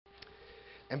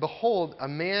And behold, a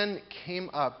man came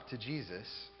up to Jesus,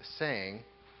 saying,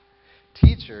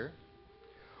 Teacher,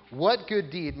 what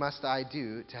good deed must I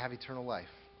do to have eternal life?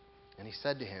 And he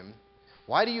said to him,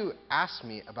 Why do you ask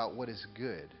me about what is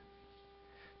good?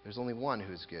 There's only one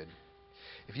who is good.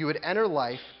 If you would enter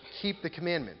life, keep the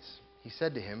commandments. He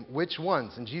said to him, Which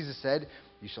ones? And Jesus said,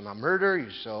 You shall not murder, you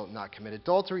shall not commit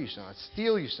adultery, you shall not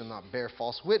steal, you shall not bear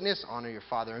false witness, honor your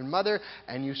father and mother,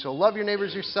 and you shall love your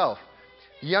neighbors yourself.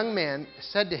 The young man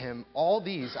said to him, All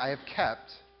these I have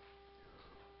kept.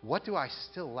 What do I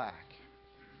still lack?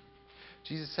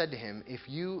 Jesus said to him, If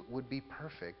you would be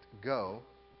perfect, go,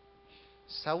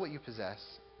 sell what you possess,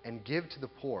 and give to the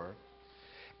poor,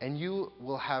 and you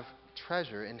will have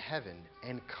treasure in heaven,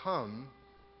 and come,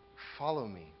 follow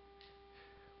me.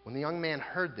 When the young man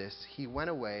heard this, he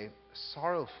went away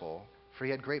sorrowful, for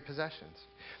he had great possessions.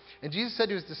 And Jesus said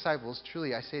to his disciples,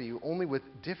 Truly I say to you, only with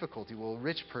difficulty will a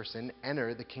rich person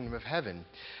enter the kingdom of heaven.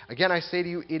 Again, I say to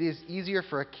you, it is easier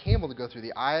for a camel to go through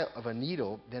the eye of a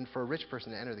needle than for a rich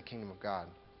person to enter the kingdom of God.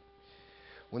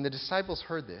 When the disciples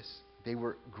heard this, they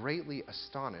were greatly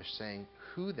astonished, saying,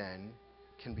 Who then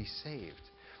can be saved?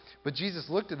 But Jesus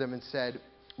looked at them and said,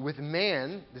 With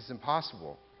man this is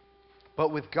impossible,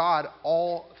 but with God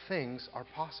all things are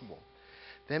possible.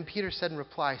 Then Peter said in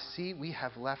reply, See, we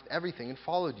have left everything and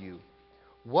followed you.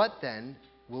 What then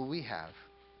will we have?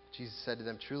 Jesus said to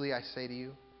them, Truly I say to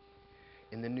you,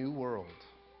 in the new world,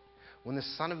 when the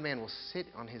Son of Man will sit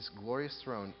on his glorious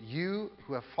throne, you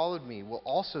who have followed me will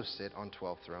also sit on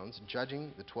 12 thrones,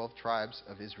 judging the 12 tribes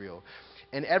of Israel.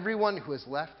 And everyone who has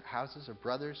left houses or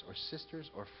brothers or sisters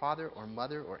or father or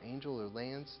mother or angel or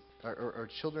lands or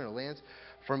children or lands,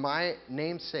 for my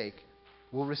name's sake,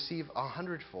 will receive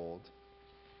 100-fold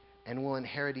and will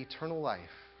inherit eternal life.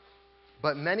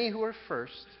 But many who are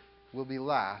first will be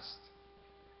last,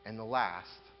 and the last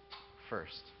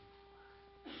first.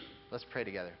 Let's pray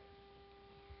together.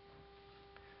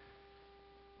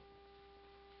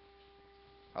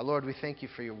 Our Lord, we thank you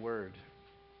for your word.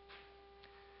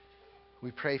 We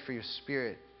pray for your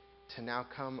Spirit to now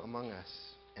come among us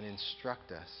and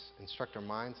instruct us, instruct our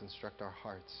minds, instruct our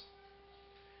hearts.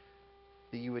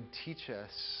 That you would teach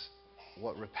us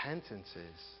what repentance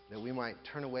is, that we might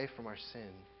turn away from our sin.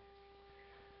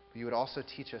 But you would also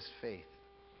teach us faith,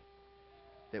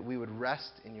 that we would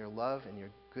rest in your love and your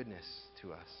goodness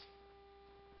to us.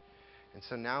 And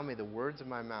so now may the words of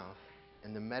my mouth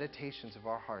and the meditations of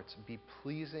our hearts be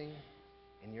pleasing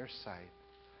in your sight,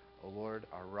 O Lord,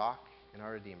 our rock and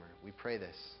our Redeemer. We pray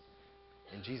this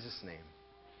in Jesus' name.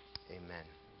 Amen.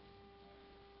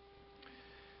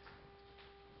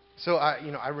 So,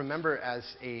 I remember as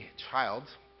a child,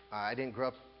 I didn't grow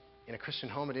up in a Christian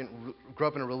home. I didn't grow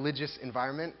up in a religious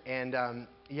environment. And,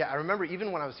 I remember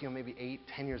even when I was, maybe 8,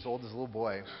 10 years old as a little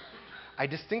boy, I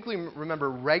distinctly remember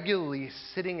regularly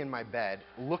sitting in my bed,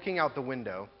 looking out the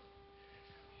window,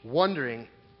 wondering,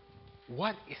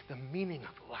 what is the meaning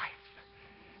of life?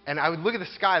 And I would look at the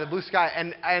sky, the blue sky,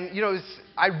 and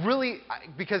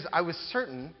because I was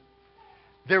certain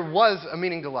there was a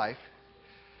meaning to life,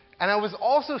 and I was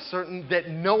also certain that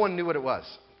no one knew what it was.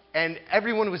 And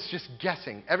everyone was just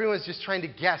guessing. Everyone was just trying to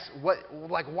guess,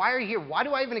 why are you here? Why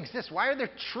do I even exist? Why are there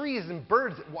trees and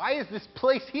birds? Why is this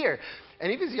place here?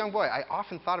 And even as a young boy, I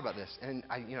often thought about this. And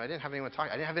I didn't have anyone to talk.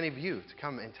 I didn't have any of you to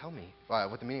come and tell me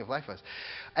what the meaning of life was.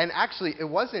 And actually, it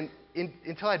wasn't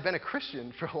until I'd been a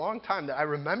Christian for a long time that I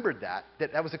remembered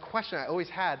that was a question I always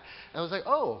had. And I was like,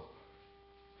 oh,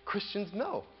 Christians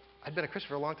know. I'd been a Christian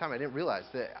for a long time. I didn't realize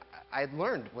that I had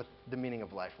learned what the meaning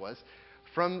of life was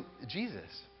from Jesus.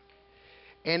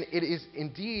 And it is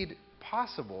indeed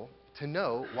possible to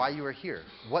know why you are here,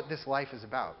 what this life is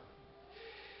about.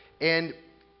 And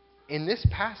in this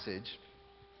passage,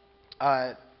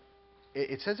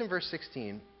 it says in verse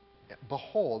 16,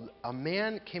 Behold, a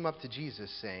man came up to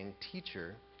Jesus saying,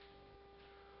 Teacher,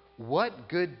 what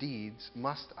good deeds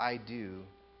must I do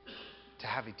to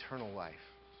have eternal life?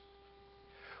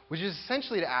 Which is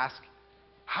essentially to ask,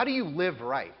 how do you live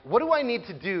right? What do I need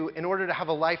to do in order to have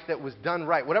a life that was done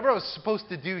right? Whatever I was supposed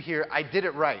to do here, I did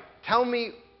it right. Tell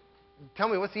me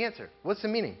what's the answer? What's the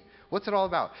meaning? What's it all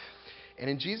about? And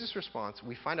in Jesus' response,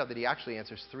 we find out that he actually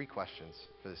answers 3 questions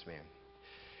for this man.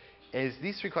 And it's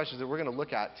these 3 questions that we're going to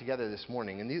look at together this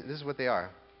morning, and this is what they are.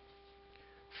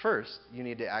 First, you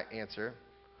need to answer,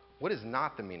 what is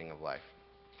not the meaning of life?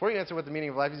 Before you answer what the meaning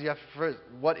of life is, you have to first,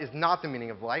 what is not the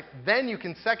meaning of life? Then you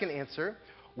can second answer,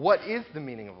 what is the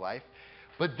meaning of life?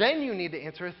 But then you need to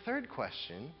answer a third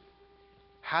question,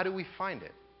 how do we find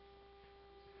it?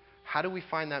 How do we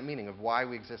find that meaning of why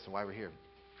we exist and why we're here?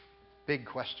 Big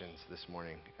questions this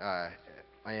morning.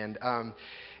 And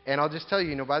I'll just tell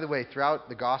you, by the way, throughout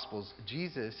the Gospels,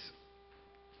 Jesus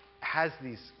has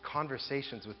these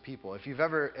conversations with people. If you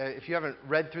haven't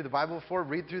read through the Bible before,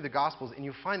 read through the Gospels, and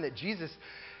you find that Jesus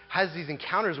has these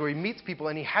encounters where he meets people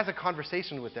and he has a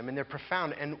conversation with them, and they're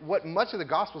profound. And what much of the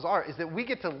Gospels are is that we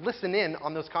get to listen in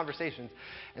on those conversations.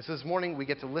 And so this morning we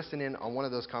get to listen in on one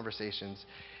of those conversations,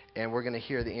 and we're going to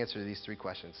hear the answer to these three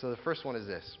questions. So the first one is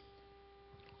this.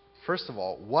 First of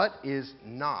all, what is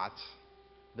not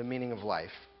the meaning of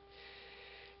life?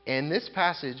 And this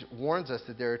passage warns us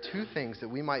that there are two things that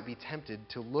we might be tempted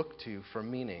to look to for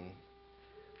meaning,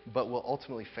 but will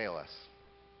ultimately fail us.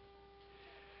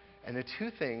 And the two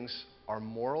things are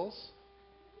morals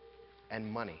and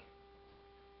money.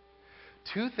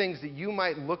 Two things that you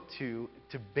might look to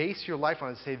base your life on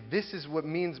and say, this is what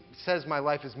says my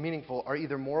life is meaningful, are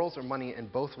either morals or money,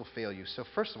 and both will fail you. So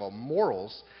first of all,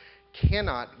 morals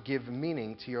cannot give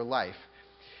meaning to your life.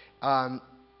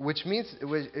 Which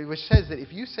says that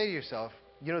if you say to yourself,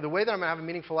 the way that I'm going to have a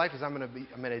meaningful life is I'm going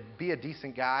to be a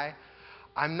decent guy.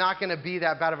 I'm not going to be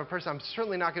that bad of a person. I'm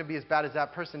certainly not going to be as bad as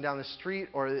that person down the street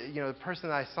or the person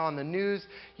that I saw on the news.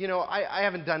 I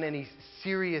haven't done any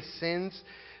serious sins.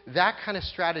 That kind of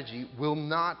strategy will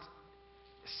not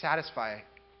satisfy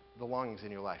the longings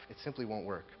in your life. It simply won't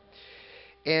work.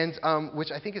 And which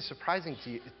I think is surprising to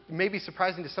you, maybe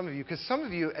surprising to some of you, because some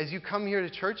of you, as you come here to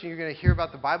church and you're going to hear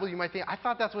about the Bible, you might think, I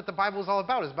thought that's what the Bible is all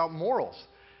about. It's about morals.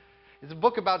 It's a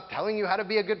book about telling you how to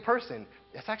be a good person.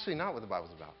 That's actually not what the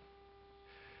Bible's about.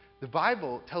 The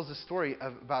Bible tells a story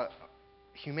about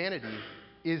humanity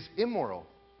is immoral,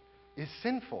 is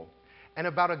sinful, and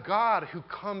about a God who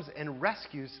comes and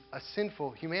rescues a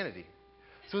sinful humanity.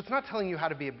 So it's not telling you how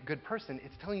to be a good person.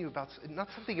 It's telling you about not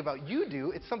something about you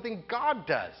do. It's something God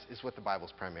does is what the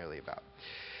Bible's primarily about.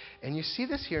 And you see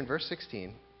this here in verse 16.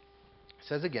 It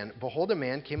says again, behold, a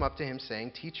man came up to him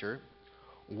saying, Teacher,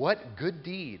 what good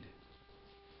deed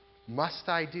must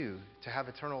I do to have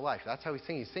eternal life? That's how he's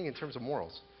singing. He's singing in terms of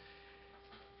morals.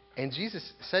 And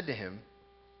Jesus said to him,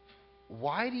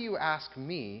 why do you ask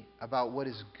me about what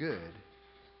is good?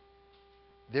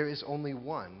 There is only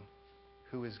one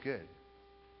who is good.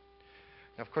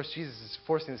 Now, of course, Jesus is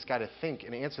forcing this guy to think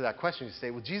and answer that question. You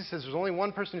say, well, Jesus says there's only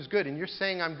one person who's good, and you're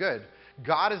saying I'm good.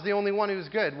 God is the only one who's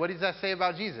good. What does that say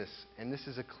about Jesus? And this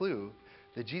is a clue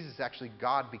that Jesus is actually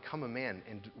God become a man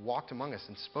and walked among us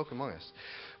and spoke among us.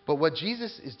 But what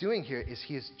Jesus is doing here is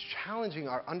he is challenging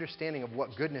our understanding of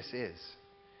what goodness is.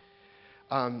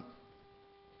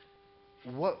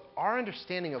 What our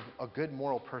understanding of a good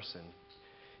moral person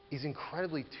is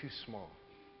incredibly too small.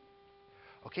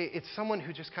 Okay, it's someone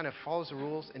who just kind of follows the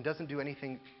rules and doesn't do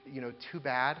anything, too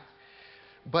bad.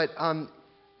 But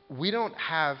we don't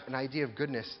have an idea of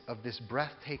goodness, of this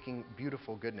breathtaking,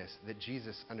 beautiful goodness that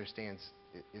Jesus understands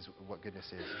is what goodness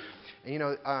is.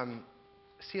 And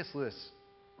C.S. Lewis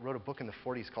wrote a book in the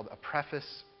 40s called A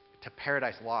Preface to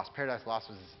Paradise Lost. Paradise Lost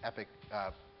was this epic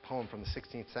poem from the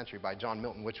 16th century by John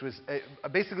Milton, which was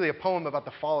basically a poem about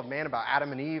the fall of man, about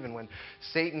Adam and Eve, and when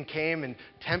Satan came and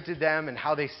tempted them and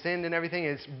how they sinned and everything.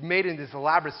 And it's made into this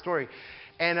elaborate story.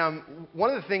 And one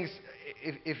of the things,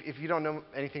 if you don't know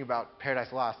anything about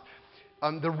Paradise Lost,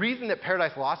 the reason that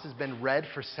Paradise Lost has been read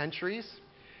for centuries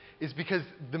is because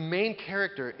the main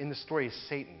character in the story is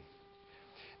Satan.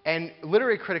 And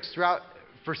literary critics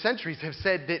for centuries have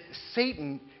said that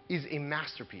Satan is a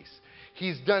masterpiece.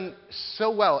 He's done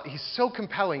so well. He's so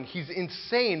compelling. He's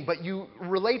insane, but you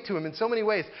relate to him in so many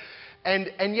ways. And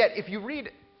yet, if you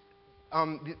read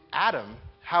Adam,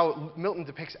 how Milton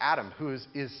depicts Adam, who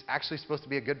is actually supposed to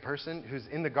be a good person, who's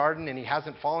in the garden and he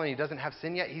hasn't fallen, he doesn't have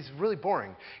sin yet, he's really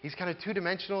boring. He's kind of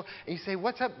two-dimensional. And you say,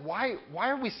 what's up? Why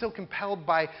are we so compelled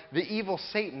by the evil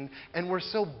Satan and we're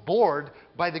so bored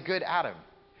by the good Adam?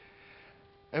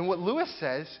 And what Lewis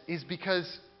says is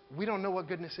because we don't know what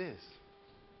goodness is.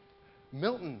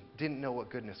 Milton didn't know what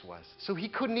goodness was. So he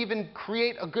couldn't even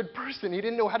create a good person. He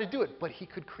didn't know how to do it. But he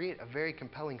could create a very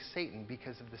compelling Satan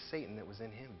because of the Satan that was in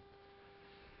him.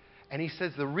 And he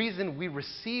says the reason we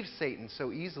receive Satan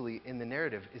so easily in the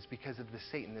narrative is because of the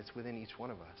Satan that's within each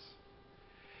one of us.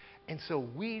 And so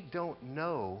we don't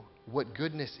know what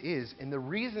goodness is. And the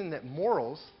reason that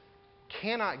morals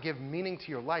cannot give meaning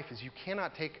to your life is you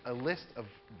cannot take a list of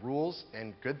rules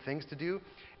and good things to do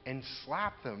and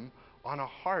slap them on a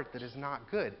heart that is not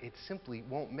good. It simply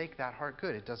won't make that heart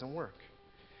good. It doesn't work.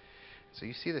 So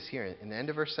you see this here. In the end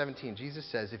of verse 17, Jesus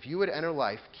says, if you would enter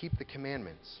life, keep the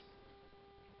commandments.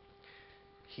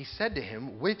 He said to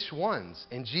him, which ones?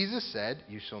 And Jesus said,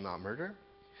 you shall not murder,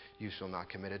 you shall not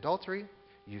commit adultery,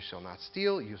 you shall not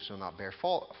steal, you shall not bear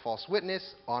false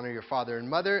witness, honor your father and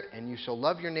mother, and you shall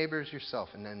love your neighbor as yourself.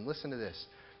 And then listen to this.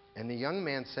 And the young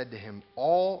man said to him,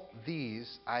 all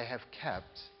these I have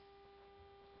kept.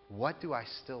 What do I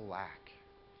still lack?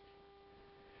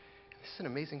 This is an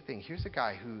amazing thing. Here's a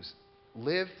guy who's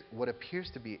lived what appears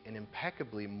to be an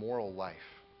impeccably moral life.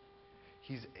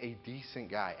 He's a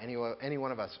decent guy. Any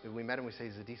one of us, if we met him, we say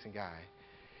he's a decent guy.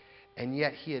 And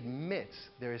yet he admits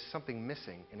there is something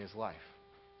missing in his life.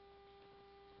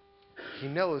 He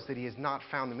knows that he has not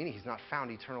found the meaning. He's not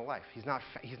found eternal life. He's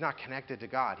not connected to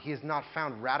God. He has not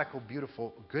found radical,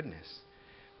 beautiful goodness.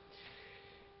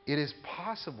 It is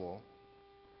possible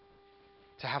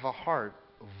to have a heart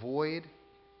void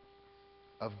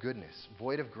of goodness,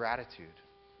 void of gratitude,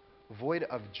 void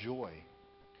of joy,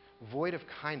 void of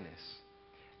kindness,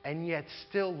 and yet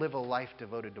still live a life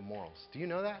devoted to morals. Do you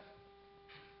know that?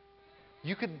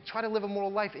 You could try to live a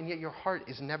moral life, and yet your heart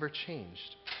is never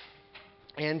changed.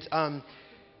 And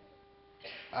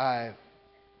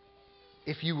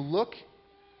if you look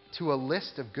to a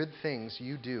list of good things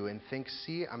you do and think,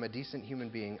 see, I'm a decent human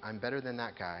being, I'm better than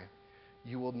that guy,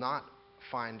 you will not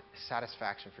find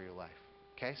satisfaction for your life.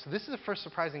 Okay? So this is the first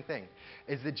surprising thing,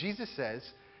 is that Jesus says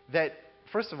that,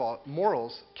 first of all,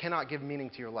 morals cannot give meaning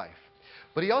to your life.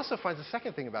 But he also finds the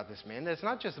second thing about this man, that it's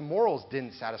not just morals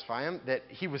didn't satisfy him, that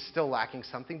he was still lacking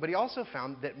something, but he also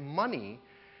found that money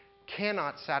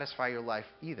cannot satisfy your life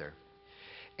either.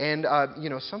 And,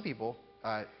 some people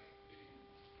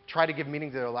try to give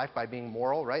meaning to their life by being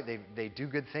moral, right? They do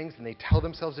good things, and they tell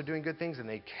themselves they're doing good things, and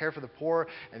they care for the poor,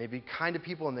 and they be kind to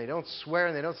people, and they don't swear,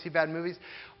 and they don't see bad movies.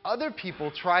 Other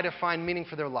people try to find meaning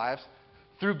for their lives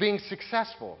through being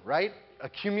successful, right?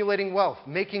 Accumulating wealth,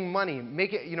 making money,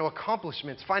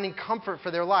 accomplishments, finding comfort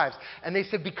for their lives. And they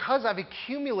said, because I've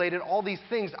accumulated all these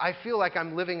things, I feel like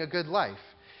I'm living a good life.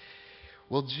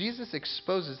 Well, Jesus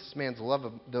exposes the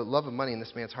love of money in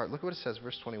this man's heart. Look at what it says,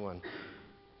 verse 21.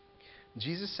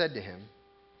 Jesus said to him,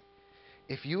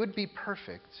 if you would be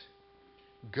perfect,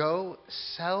 go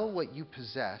sell what you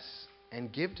possess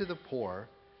and give to the poor,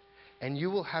 and you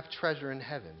will have treasure in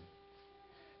heaven.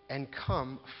 And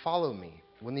come, follow me.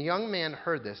 When the young man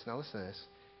heard this, now listen to this,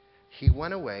 he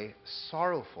went away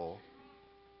sorrowful,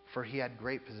 for he had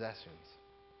great possessions.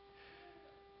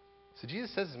 So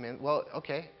Jesus says to this man, well,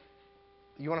 okay,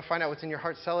 you want to find out what's in your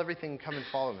heart? Sell everything and come and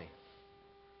follow me.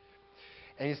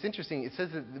 And it's interesting. It says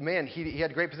that the man, he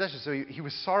had great possessions, so he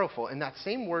was sorrowful. And that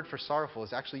same word for sorrowful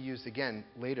is actually used again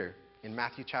later in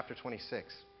Matthew chapter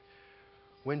 26.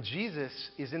 When Jesus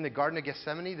is in the Garden of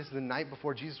Gethsemane, this is the night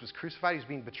before Jesus was crucified. He was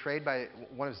being betrayed by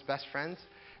one of his best friends.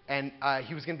 And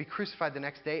he was going to be crucified the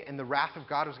next day, and the wrath of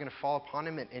God was going to fall upon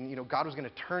him. And God was going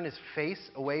to turn his face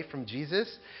away from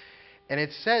Jesus. And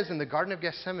it says in the Garden of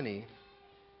Gethsemane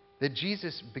that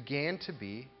Jesus began to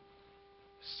be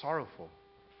sorrowful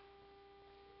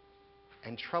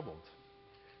and troubled.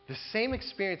 The same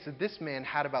experience that this man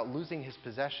had about losing his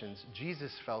possessions,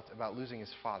 Jesus felt about losing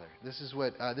his father. This is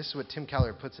what Tim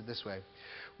Keller puts it this way.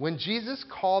 When Jesus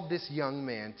called this young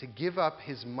man to give up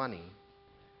his money,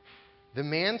 the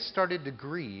man started to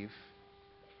grieve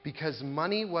because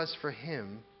money was for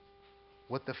him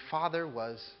what the Father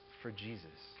was for Jesus.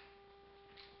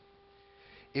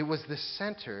 It was the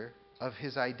center of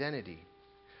his identity.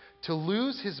 To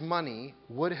lose his money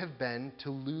would have been to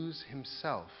lose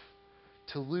himself,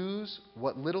 to lose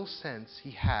what little sense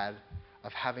he had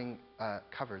of having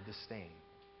covered the stain.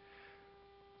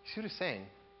 You see what he's saying?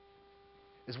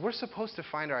 Is we're supposed to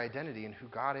find our identity in who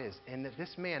God is, and that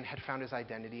this man had found his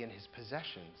identity in his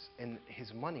possessions, in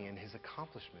his money, in his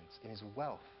accomplishments, in his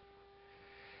wealth.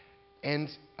 And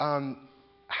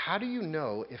how do you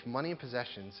know if money and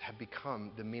possessions have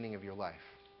become the meaning of your life?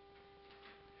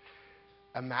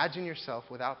 Imagine yourself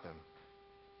without them.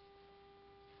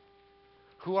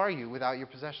 Who are you without your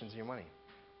possessions and your money?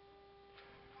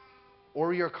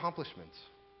 Or your accomplishments?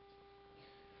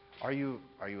 Are you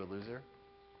a loser?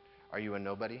 Are you a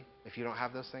nobody if you don't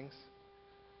have those things?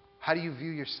 How do you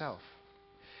view yourself?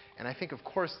 And I think, of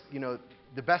course,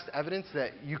 the best evidence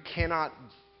that you cannot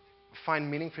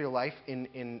find meaning for your life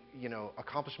in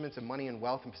accomplishments and money and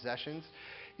wealth and possessions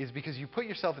is because you put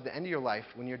yourself at the end of your life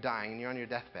when you're dying and you're on your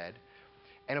deathbed.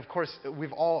 And of course,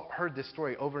 we've all heard this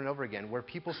story over and over again where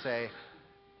people say,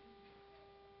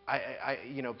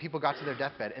 people got to their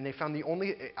deathbed and they found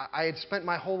I had spent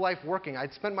my whole life working.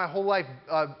 I'd spent my whole life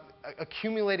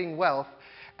accumulating wealth,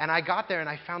 and I got there and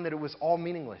I found that it was all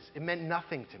meaningless. It meant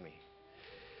nothing to me.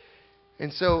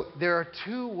 And so there are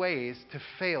two ways to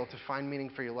fail to find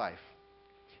meaning for your life.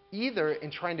 Either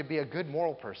in trying to be a good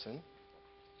moral person,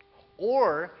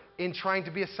 or in trying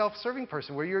to be a self-serving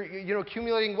person where you're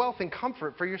accumulating wealth and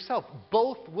comfort for yourself.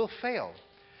 Both will fail.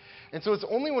 And so it's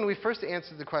only when we first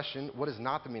answer the question, what is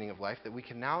not the meaning of life, that we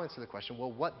can now answer the question,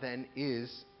 well, what then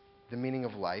is the meaning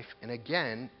of life? And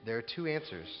again, there are two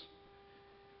answers.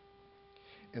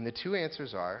 And the two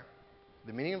answers are,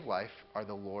 the meaning of life are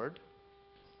the Lord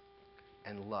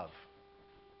and love.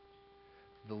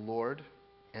 The Lord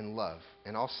and love.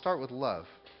 And I'll start with love,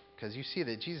 because you see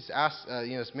that Jesus asked,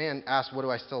 this man asked, what do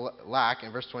I still lack?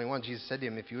 In verse 21, Jesus said to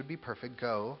him, if you would be perfect,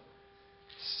 go,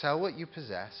 sell what you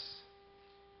possess,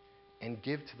 and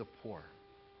give to the poor.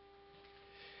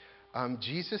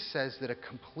 Jesus says that a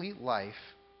complete life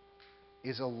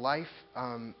is a life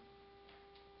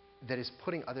that is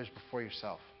putting others before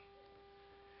yourself.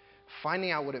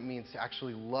 Finding out what it means to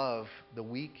actually love the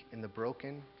weak and the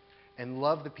broken, and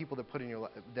love the people that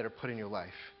are put in your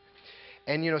life.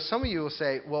 And some of you will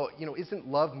say, well, isn't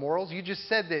love morals? You just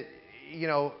said that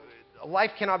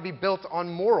life cannot be built on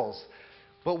morals.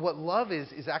 But what love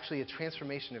is actually a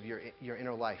transformation of your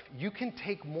inner life. You can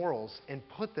take morals and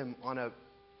put them on a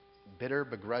bitter,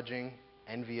 begrudging,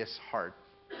 envious heart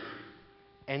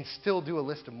and still do a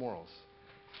list of morals.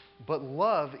 But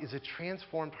love is a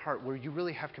transformed heart where you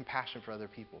really have compassion for other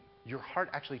people. Your heart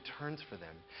actually turns for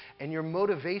them. And your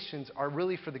motivations are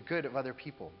really for the good of other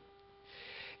people.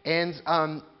 And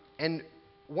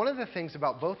one of the things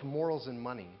about both morals and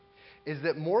money is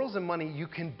that morals and money you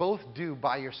can both do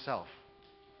by yourself.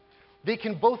 They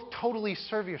can both totally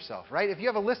serve yourself, right? If you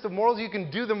have a list of morals, you can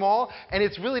do them all, and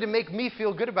it's really to make me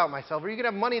feel good about myself. Or you can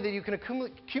have money that you can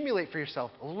accumulate for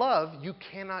yourself. Love, you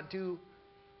cannot do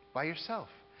by yourself.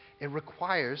 It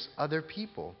requires other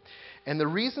people. And the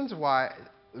reason why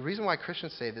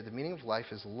Christians say that the meaning of life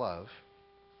is love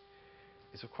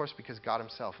is, of course, because God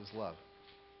himself is love.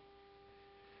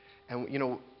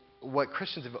 And, what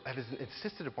Christians have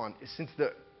insisted upon since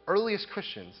the earliest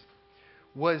Christians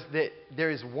was that there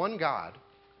is one God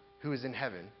who is in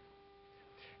heaven,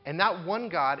 and that one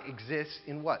God exists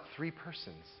in what? Three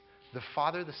persons: the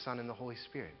Father, the Son, and the Holy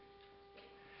Spirit.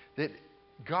 That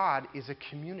God is a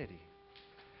community.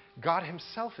 God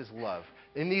himself is love.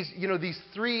 And these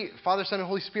three, Father, Son, and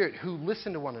Holy Spirit, who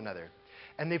listen to one another,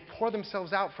 and they pour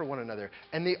themselves out for one another,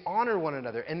 and they honor one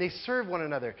another, and they serve one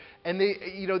another, and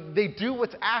they do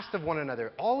what's asked of one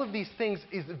another. All of these things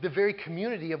is the very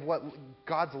community of what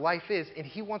God's life is, and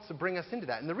he wants to bring us into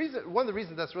that. And one of the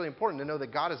reasons that's really important to know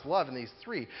that God is love in these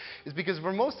three is because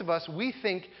for most of us, we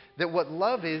think that what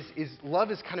love is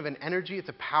kind of an energy, it's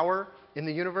a power in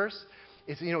the universe.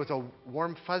 It's a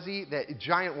warm fuzzy, that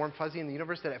giant warm fuzzy in the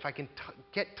universe that if I can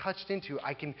get touched into,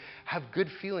 I can have good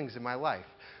feelings in my life.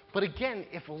 But again,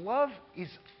 if love is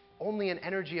only an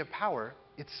energy of power,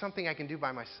 it's something I can do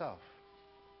by myself.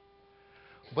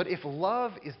 But if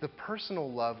love is the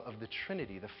personal love of the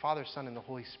Trinity, the Father, Son, and the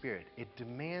Holy Spirit, it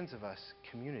demands of us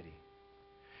community.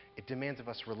 It demands of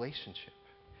us relationship.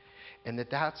 And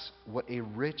that's what a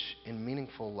rich and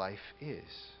meaningful life is.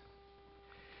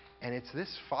 And it's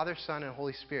this Father, Son, and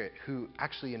Holy Spirit who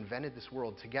actually invented this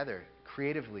world together,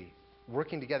 creatively,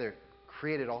 working together,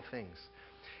 created all things.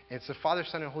 And it's the Father,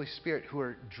 Son, and Holy Spirit who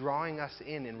are drawing us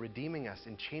in and redeeming us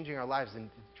and changing our lives and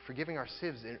forgiving our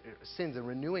sins and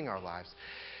renewing our lives.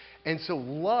 And so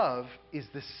love is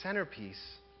the centerpiece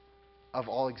of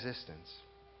all existence.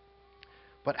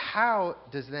 But how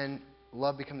does then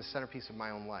love become the centerpiece of my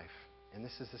own life? And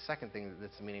this is the second thing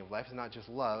that's the meaning of life. It's not just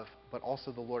love, but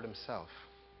also the Lord himself.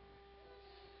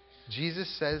 Jesus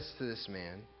says to this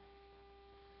man,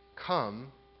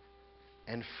 "Come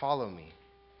and follow me."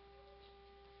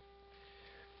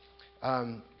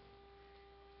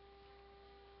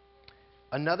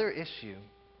 Another issue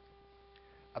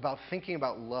about thinking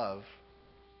about love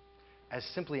as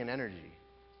simply an energy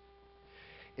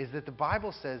is that the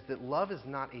Bible says that love is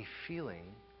not a feeling,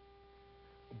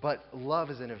 but love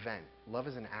is an event. Love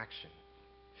is an action.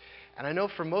 And I know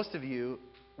for most of you,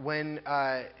 when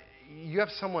you have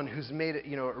someone who's made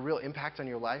a real impact on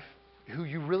your life, who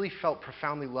you really felt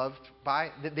profoundly loved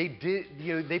by, that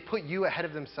they put you ahead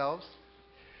of themselves,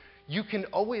 you can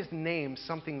always name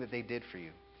something that they did for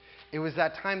you. It was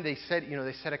that time they said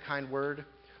a kind word,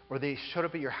 or they showed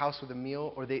up at your house with a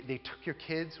meal, or they took your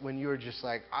kids when you were just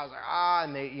like,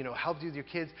 and they helped you with your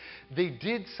kids. They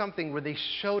did something where they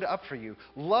showed up for you.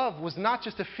 Love was not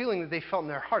just a feeling that they felt in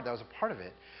their heart, that was a part of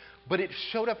it, but it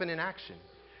showed up in an action.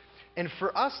 And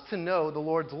for us to know the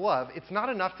Lord's love, it's not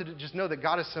enough to just know that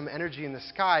God is some energy in the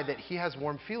sky, that he has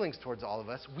warm feelings towards all of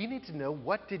us. We need to know,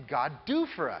 what did God do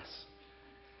for us?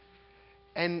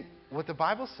 And what the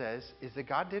Bible says is that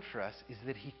God did for us is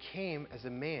that he came as a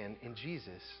man in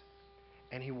Jesus,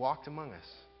 and he walked among us.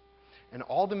 And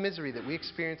all the misery that we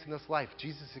experience in this life,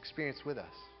 Jesus experienced with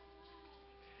us.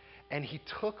 And he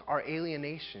took our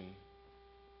alienation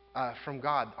from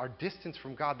God, our distance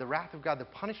from God, the wrath of God, the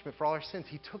punishment for all our sins.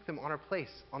 He took them on our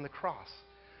place on the cross.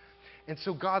 And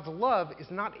so God's love is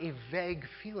not a vague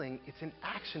feeling. It's an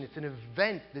action. It's an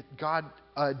event that God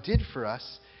did for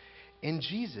us in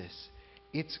Jesus.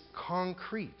 It's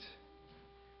concrete.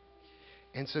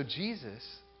 And so Jesus,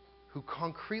 who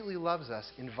concretely loves us,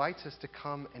 invites us to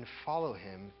come and follow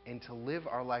him and to live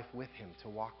our life with him, to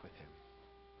walk with him.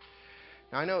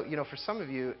 Now, I know, for some of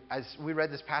you, as we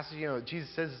read this passage, Jesus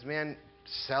says, man,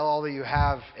 sell all that you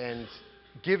have and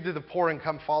give to the poor and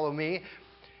come follow me.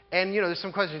 And, there's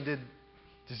some question,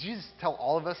 does Jesus tell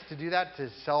all of us to do that, to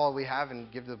sell all we have and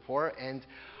give to the poor? And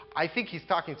I think he's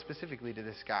talking specifically to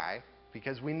this guy,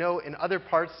 because we know in other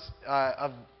parts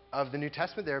of the New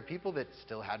Testament, there are people that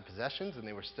still had possessions and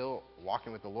they were still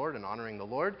walking with the Lord and honoring the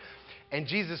Lord. And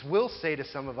Jesus will say to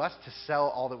some of us to sell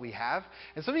all that we have.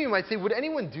 And some of you might say, would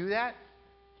anyone do that?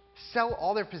 Sell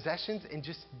all their possessions and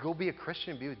just go be a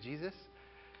Christian and be with Jesus?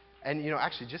 And,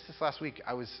 actually, just this last week,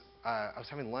 I was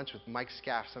having lunch with Mike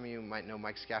Scaff. Some of you might know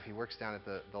Mike Scaff. He works down at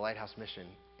the Lighthouse Mission.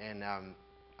 And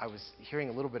I was hearing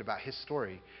a little bit about his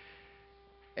story.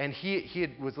 And he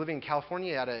was living in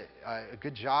California, had a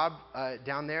good job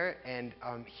down there, and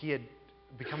he had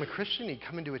become a Christian. He'd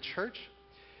come into a church.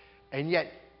 And yet,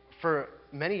 for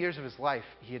many years of his life,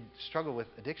 he had struggled with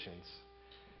addictions.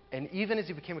 And even as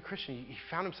he became a Christian, he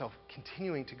found himself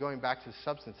continuing to going back to the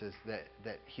substances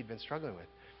that he'd been struggling with.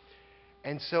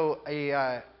 And so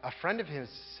a friend of his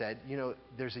said,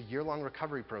 there's a year-long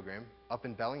recovery program up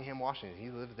in Bellingham, Washington. He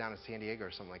lives down in San Diego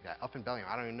or something like that, up in Bellingham.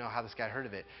 I don't even know how this guy heard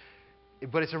of it.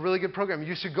 But it's a really good program.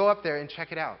 You should go up there and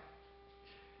check it out.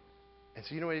 And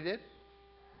so you know what he did?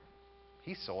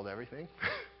 He sold everything.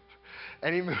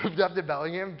 And he moved up to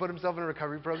Bellingham, put himself in a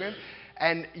recovery program.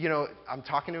 And, I'm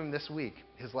talking to him this week.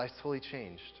 His life's totally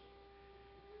changed.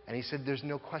 And he said, there's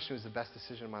no question it was the best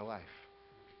decision of my life.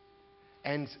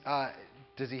 And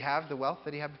does he have the wealth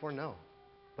that he had before? No.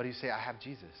 But he say, I have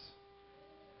Jesus.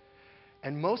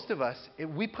 And most of us,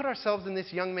 we put ourselves in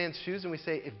this young man's shoes and we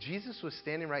say, if Jesus was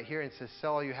standing right here and says,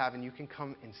 sell all you have and you can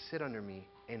come and sit under me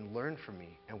and learn from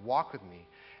me and walk with me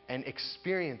and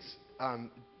experience,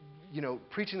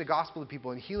 preaching the gospel to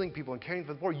people and healing people and caring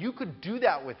for the poor, you could do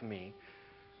that with me.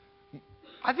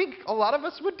 I think a lot of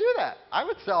us would do that. I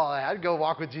would sell all I had, go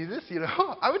walk with Jesus,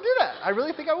 I would do that. I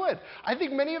really think I would. I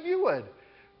think many of you would.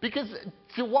 Because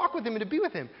to walk with him and to be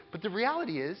with him. But the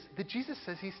reality is that Jesus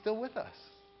says he's still with us.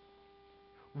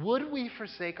 Would we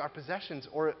forsake our possessions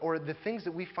or the things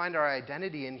that we find our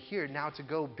identity in here now to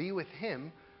go be with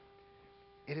him?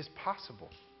 It is possible.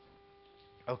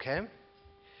 Okay?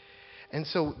 And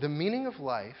so the meaning of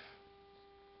life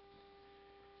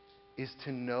is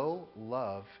to know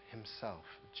love himself.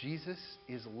 Jesus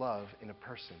is love in a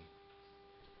person.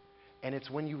 And it's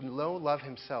when you know love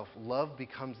himself, love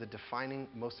becomes the defining,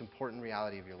 most important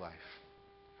reality of your life.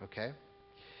 Okay?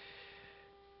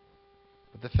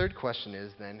 But the third question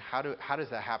is then, how does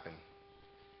that happen?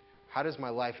 How does my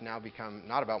life now become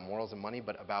not about morals and money,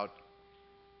 but about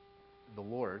the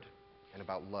Lord and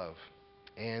about love?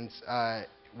 And,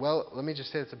 let me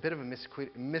just say it's a bit of a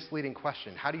misleading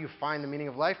question. How do you find the meaning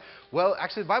of life? Well,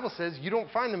 actually, the Bible says you don't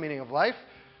find the meaning of life.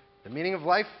 The meaning of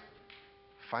life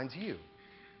finds you.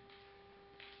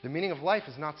 The meaning of life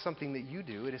is not something that you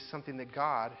do. It is something that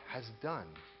God has done.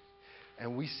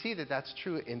 And we see that that's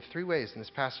true in three ways in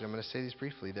this passage. I'm going to say these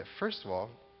briefly. That first of all,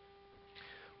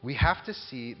 we have to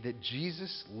see that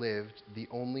Jesus lived the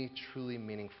only truly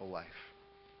meaningful life.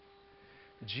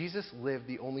 Jesus lived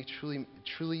the only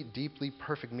truly, deeply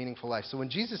perfect, meaningful life. So when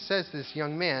Jesus says to this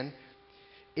young man,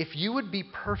 if you would be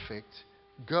perfect,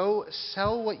 go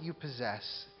sell what you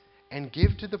possess and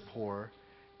give to the poor,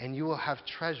 and you will have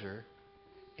treasure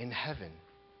in heaven.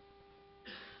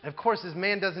 And of course, this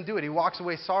man doesn't do it. He walks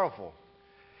away sorrowful.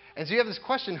 And so you have this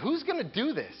question, who's going to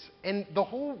do this? And the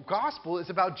whole gospel is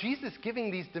about Jesus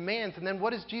giving these demands, and then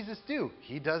what does Jesus do?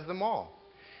 He does them all.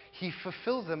 He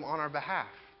fulfills them on our behalf.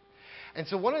 And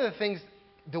so one of the things,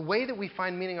 the way that we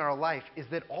find meaning in our life is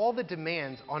that all the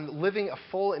demands on living a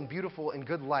full and beautiful and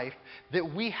good life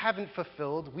that we haven't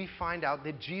fulfilled, we find out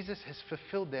that Jesus has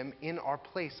fulfilled them in our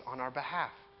place on our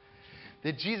behalf.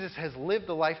 That Jesus has lived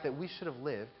the life that we should have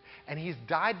lived, and he's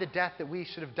died the death that we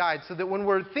should have died, so that when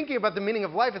we're thinking about the meaning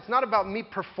of life, it's not about me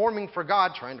performing for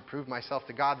God, trying to prove myself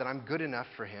to God that I'm good enough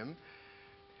for him,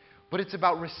 but it's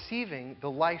about receiving the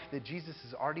life that Jesus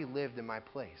has already lived in my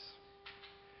place.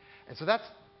 And so that's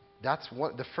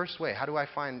the first way. How do I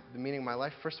find the meaning of my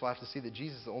life? First of all, I have to see that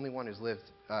Jesus is the only one who's lived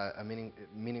a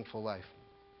meaningful life.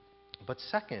 But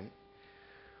second,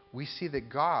 we see that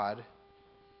God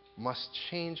must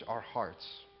change our hearts.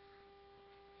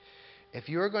 If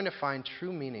you are going to find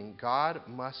true meaning, God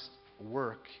must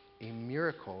work a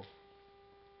miracle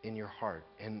in your heart.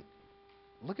 And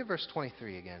look at verse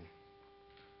 23 again.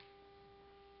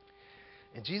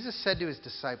 And Jesus said to his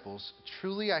disciples,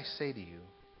 "Truly I say to you,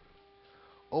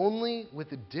 only with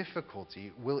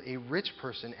difficulty will a rich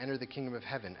person enter the kingdom of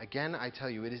heaven. Again, I tell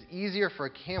you, it is easier for a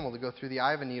camel to go through the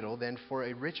eye of a needle than for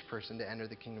a rich person to enter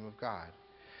the kingdom of God."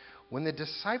 When the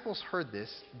disciples heard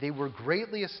this, they were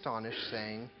greatly astonished,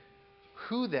 saying,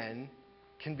 "Who then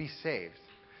can be saved?"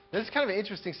 Now, this is kind of an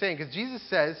interesting saying, because Jesus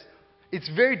says it's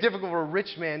very difficult for a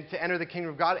rich man to enter the kingdom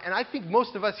of God. And I think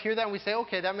most of us hear that and we say,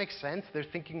 okay, that makes sense. They're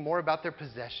thinking more about their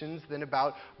possessions than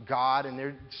about God, and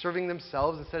they're serving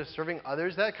themselves instead of serving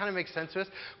others. That kind of makes sense to us.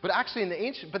 But actually,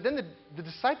 but then the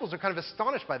disciples are kind of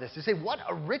astonished by this. They say, what,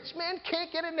 a rich man can't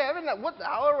get into heaven?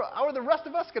 How are the rest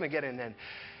of us going to get in then?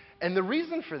 And the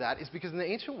reason for that is because in the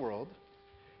ancient world,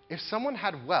 if someone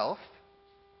had wealth,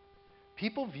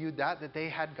 people viewed that they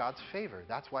had God's favor.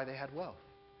 That's why they had wealth.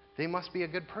 They must be a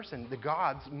good person. The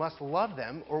gods must love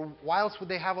them, or why else would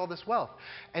they have all this wealth?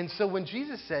 And so when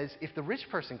Jesus says, if the rich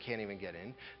person can't even get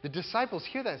in, the disciples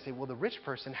hear that and say, well, the rich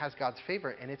person has God's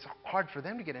favor, and it's hard for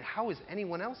them to get in. How is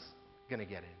anyone else going to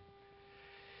get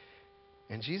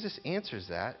in? And Jesus answers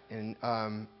that,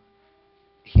 and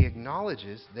he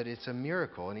acknowledges that it's a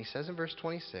miracle. And he says in verse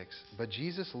 26, "But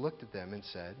Jesus looked at them and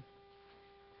said,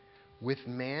 'With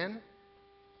man,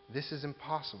 this is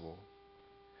impossible.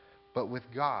 But with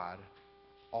God,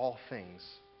 all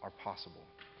things are possible.'"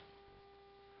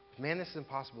 With man, this is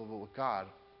impossible, but with God,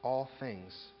 all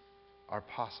things are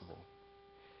possible.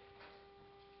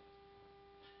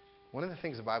 One of the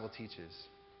things the Bible teaches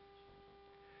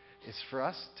is for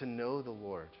us to know the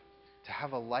Lord, to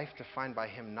have a life defined by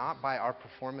Him, not by our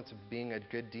performance of being a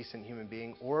good, decent human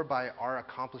being, or by our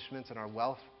accomplishments and our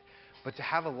wealth, but to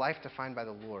have a life defined by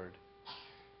the Lord.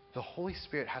 The Holy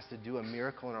Spirit has to do a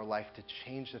miracle in our life to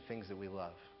change the things that we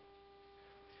love.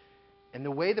 And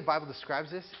the way the Bible describes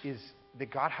this is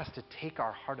that God has to take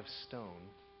our heart of stone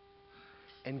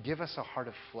and give us a heart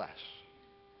of flesh.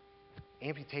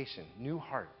 Amputation, new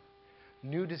heart,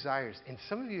 new desires. And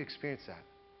some of you experienced that.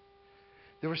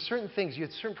 There were certain things, you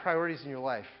had certain priorities in your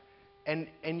life, and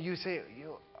you say,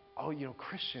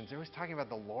 Christians, they're always talking about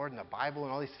the Lord and the Bible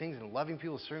and all these things and loving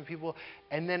people, serving people,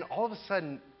 and then all of a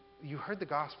sudden, you heard the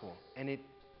gospel, and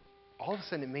all of a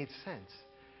sudden it made sense.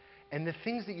 And the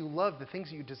things that you love, the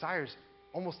things that you desire,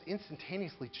 almost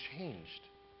instantaneously changed.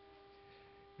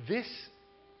 This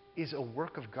is a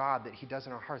work of God that He does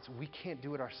in our hearts. We can't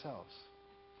do it ourselves.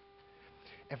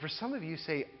 And for some of you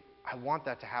say, I want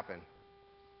that to happen.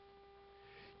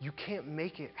 You can't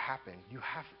make it happen.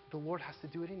 The Lord has to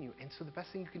do it in you. And so the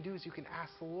best thing you can do is you can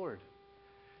ask the Lord.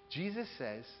 Jesus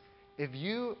says, if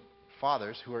you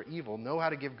fathers who are evil know how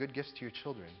to give good gifts to your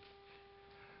children,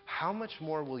 how much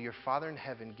more will your Father in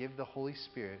heaven give the Holy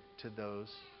Spirit to those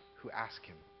who ask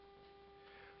Him?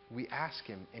 We ask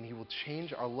Him, and He will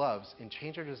change our loves and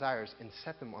change our desires and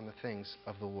set them on the things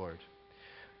of the Lord.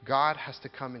 God has to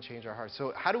come and change our hearts.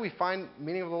 So how do we find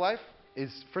meaning of the life?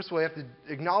 First of all, we have to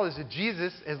acknowledge that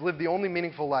Jesus has lived the only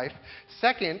meaningful life.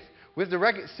 Second, we have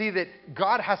to see that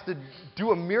God has to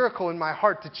do a miracle in my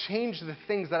heart to change the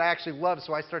things that I actually love,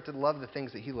 so I start to love the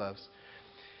things that He loves.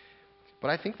 But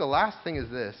I think the last thing is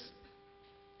this,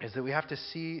 is that we have to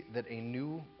see that a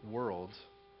new world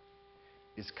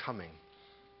is coming.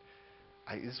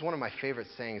 This is one of my favorite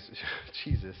sayings,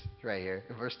 Jesus, right here,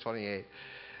 in verse 28.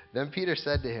 Then Peter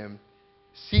said to Him,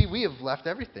 "See, we have left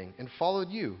everything and followed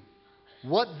you.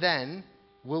 What then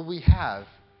will we have?"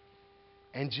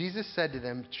 And Jesus said to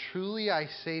them, "Truly I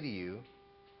say to you,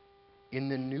 in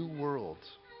the new world,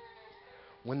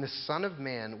 when the Son of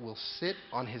Man will sit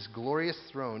on His glorious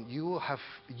throne,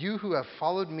 you who have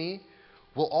followed me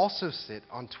will also sit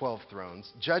on 12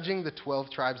 thrones, judging the 12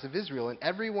 tribes of Israel. And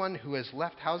everyone who has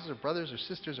left houses or brothers or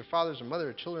sisters or fathers or mother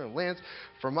or children or lands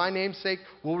for my name's sake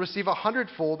will receive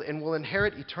 100-fold and will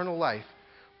inherit eternal life.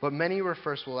 But many who are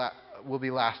first will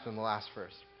be last, and the last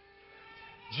first."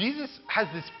 Jesus has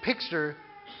this picture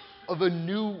of a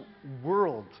new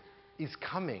world is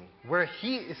coming, where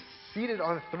He is seated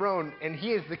on a throne and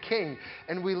He is the king,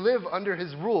 and we live under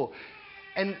His rule.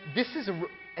 And this is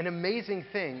an amazing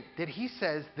thing that He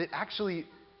says that actually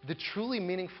the truly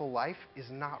meaningful life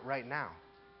is not right now.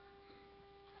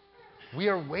 We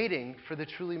are waiting for the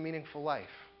truly meaningful life.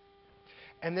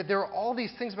 And that there are all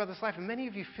these things about this life, and many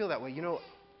of you feel that way.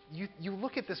 You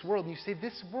look at this world and you say,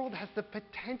 this world has the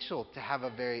potential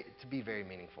to be very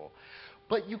meaningful.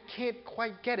 But you can't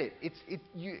quite get it.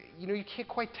 You can't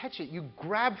quite touch it. You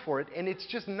grab for it, and it's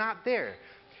just not there.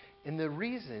 And the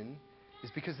reason is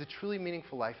because the truly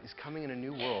meaningful life is coming in a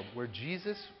new world where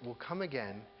Jesus will come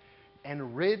again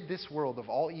and rid this world of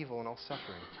all evil and all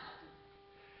suffering.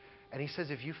 And he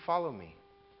says, if you follow me,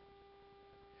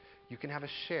 you can have a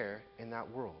share in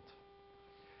that world.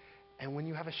 And when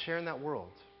you have a share in that world,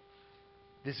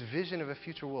 this vision of a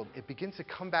future world, it begins to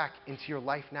come back into your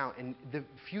life now. And the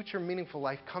future meaningful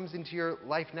life comes into your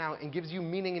life now and gives you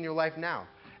meaning in your life now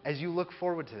as you look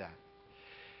forward to that.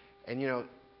 And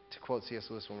to quote C.S.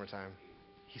 Lewis one more time,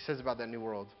 he says about that new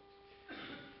world,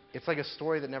 it's like a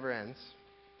story that never ends,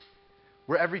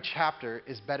 where every chapter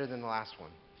is better than the last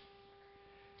one.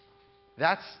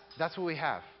 That's what we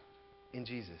have in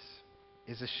Jesus,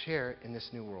 is a share in this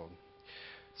new world.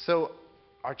 So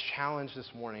our challenge this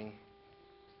morning,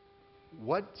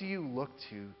 what do you look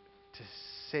to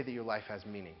say that your life has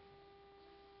meaning?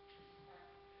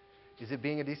 Is it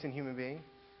being a decent human being?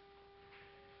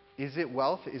 Is it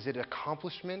wealth? Is it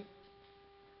accomplishment?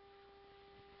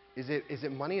 Is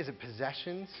it money? Is it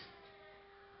possessions?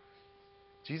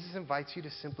 Jesus invites you to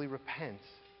simply repent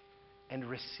and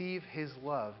receive his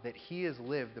love, that he has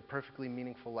lived the perfectly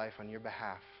meaningful life on your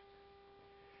behalf.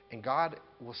 And God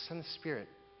will send the Spirit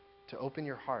to open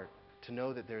your heart to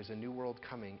know that there's a new world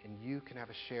coming and you can have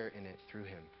a share in it through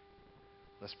him.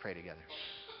 Let's pray together.